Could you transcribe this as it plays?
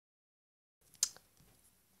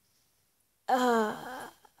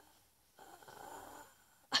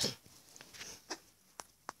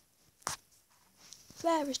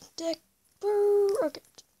Flash stick. Okay.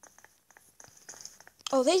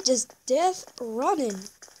 Oh, they just death running.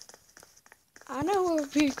 I know it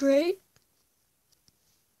would be great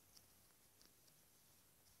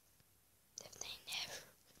if they never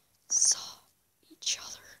saw each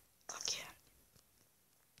other again.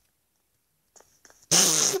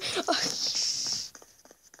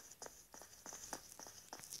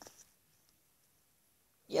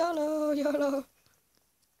 YOLO, YOLO.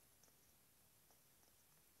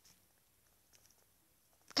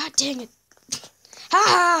 God dang it.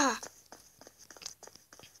 Ha!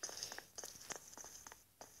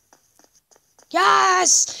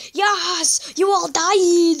 Yes! Yes! You all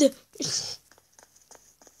died!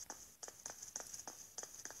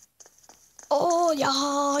 Oh,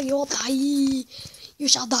 yeah, you all die. You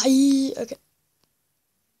shall die. Okay.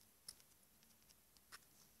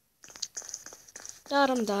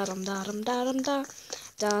 Da-dum, da-dum, da-dum, da-dum, da.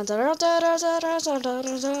 Da da da da da da da da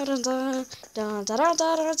da da da da da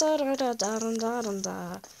da da da da da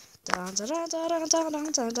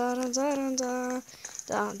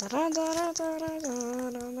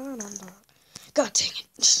da da. God dang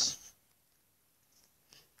it.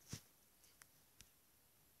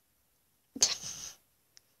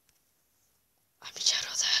 I'm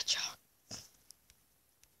Shadow the Hedgehog.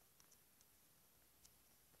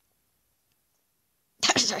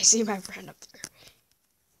 I see my friend up there.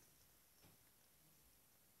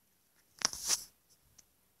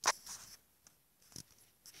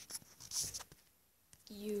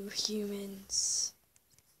 You humans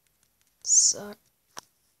suck.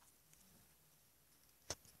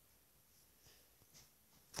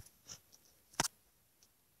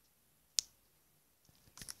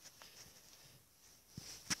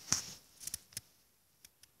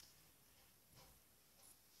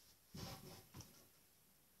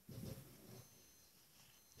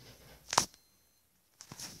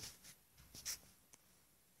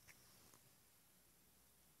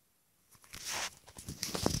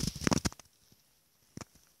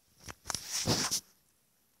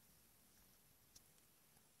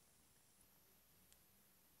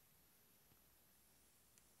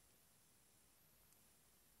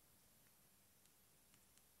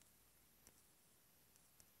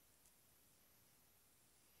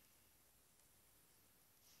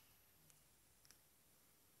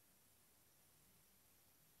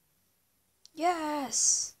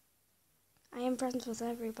 Yes! I am friends with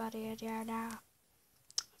everybody at here now.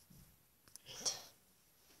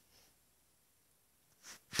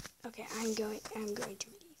 Okay, I'm going to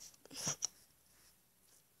leave.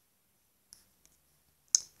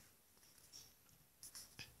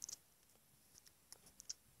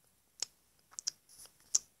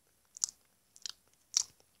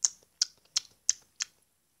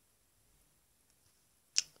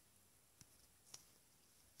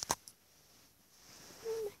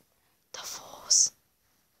 The Force.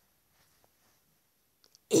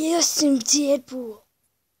 Awesome Deadpool.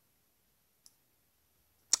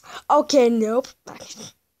 Okay, nope.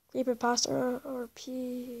 Creepypasta or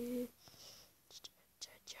P.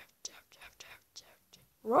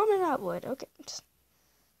 Roman Atwood. Okay.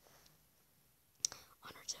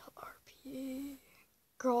 Undertale RP.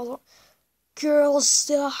 Girls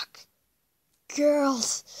suck.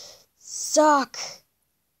 Girls suck.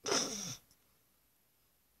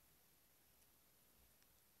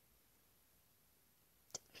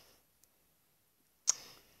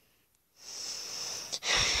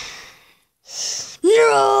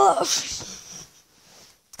 No.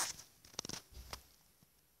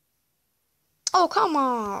 Oh, come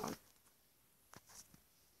on.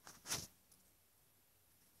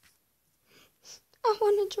 I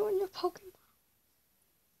want to join your Pokemon.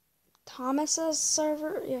 Thomas's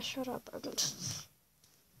server? Yeah, shut up.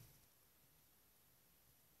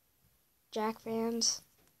 Jack fans.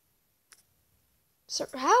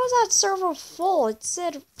 How is that server full? It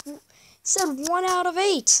said 1 out of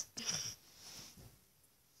 8.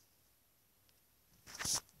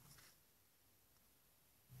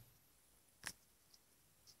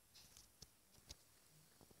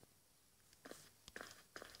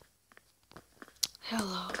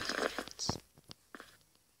 Hello, humans.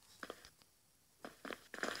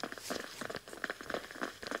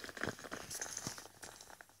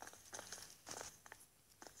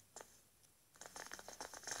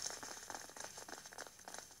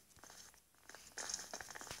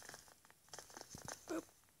 Boop,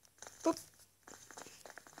 boop.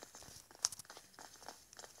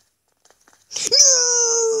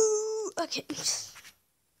 No! Okay.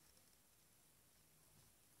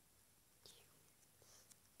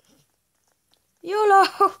 YOLO!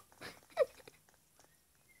 Come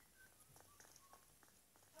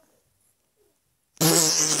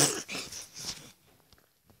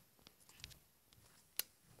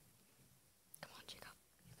on, Jacob.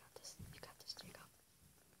 You got this. You got this, Jacob.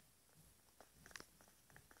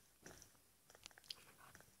 Oh my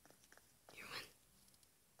god. Human.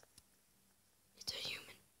 It's a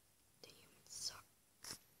human. The humans suck.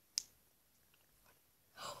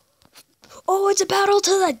 Oh, it's a battle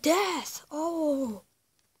to the death! Oh!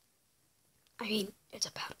 I mean, it's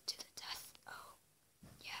a battle to the death. Oh.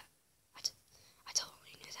 Yeah. I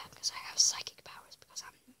totally knew that because I have psychic powers because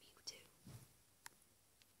I'm Mewtwo.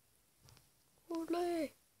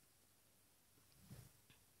 Ole!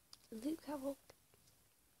 Luke, how old?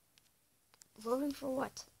 Voting for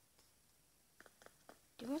what?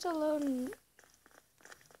 Do you want to load?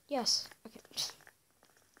 Yes. Okay.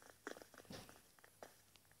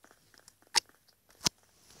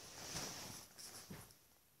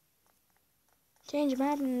 Change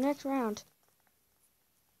map in the next round.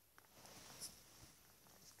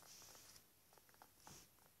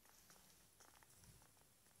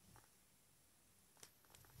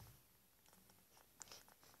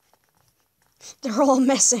 They're all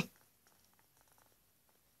missing.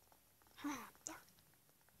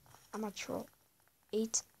 I'm a troll.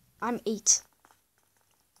 8. I'm 8.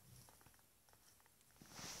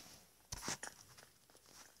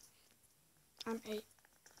 I'm 8.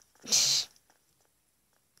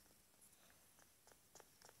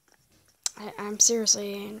 I'm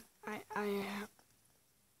seriously, I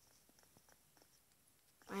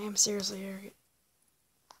am seriously arrogant.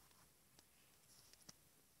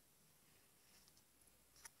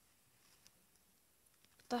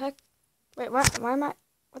 What the heck? Wait, why am I?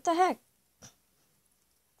 What the heck?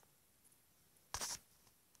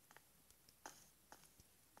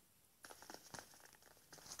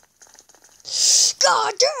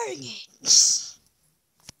 God dang it!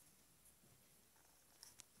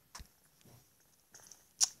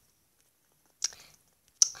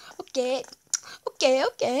 Okay, okay,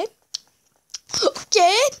 okay,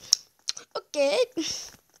 okay, okay.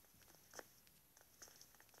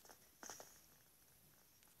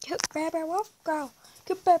 Cute baby wolf girl,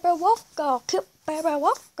 cute baby wolf girl, cute baby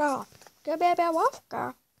wolf girl, cute baby wolf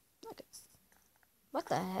girl. Okay. What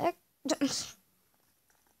the heck?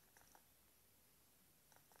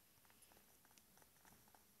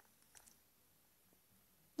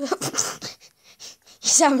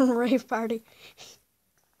 He's having a rave party.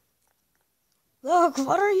 Look,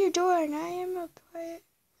 what are you doing? I am a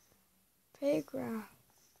playground.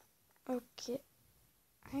 Okay.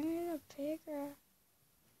 I'm in a playground.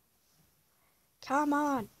 Come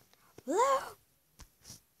on. Look.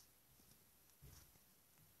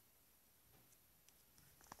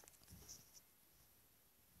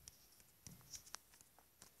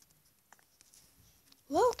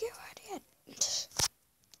 Look, you idiot.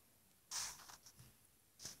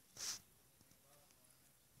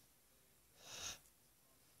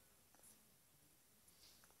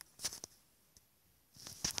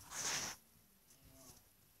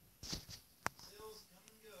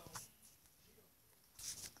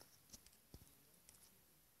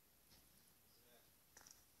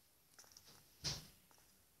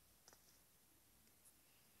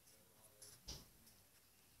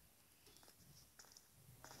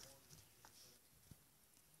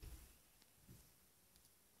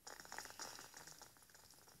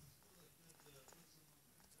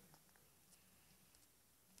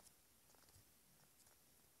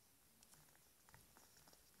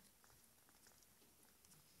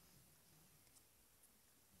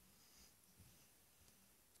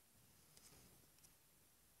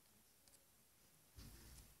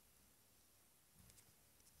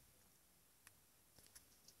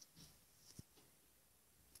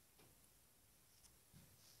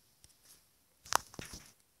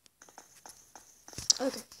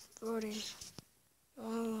 Okay, voting.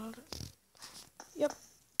 Yep.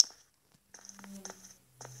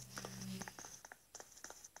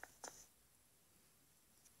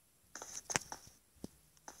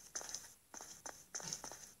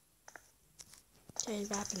 Okay,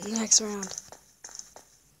 back in the next round.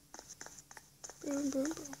 Boom, boom,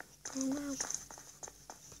 boom, boom, boom.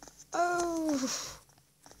 Oh!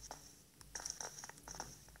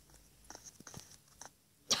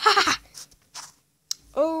 Ha!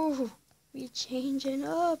 Oh! We changing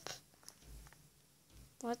up.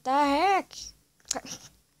 What the heck?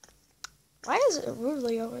 Why does it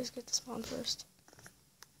rudely always get to spawn first?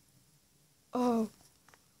 Oh.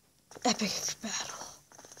 Epic battle.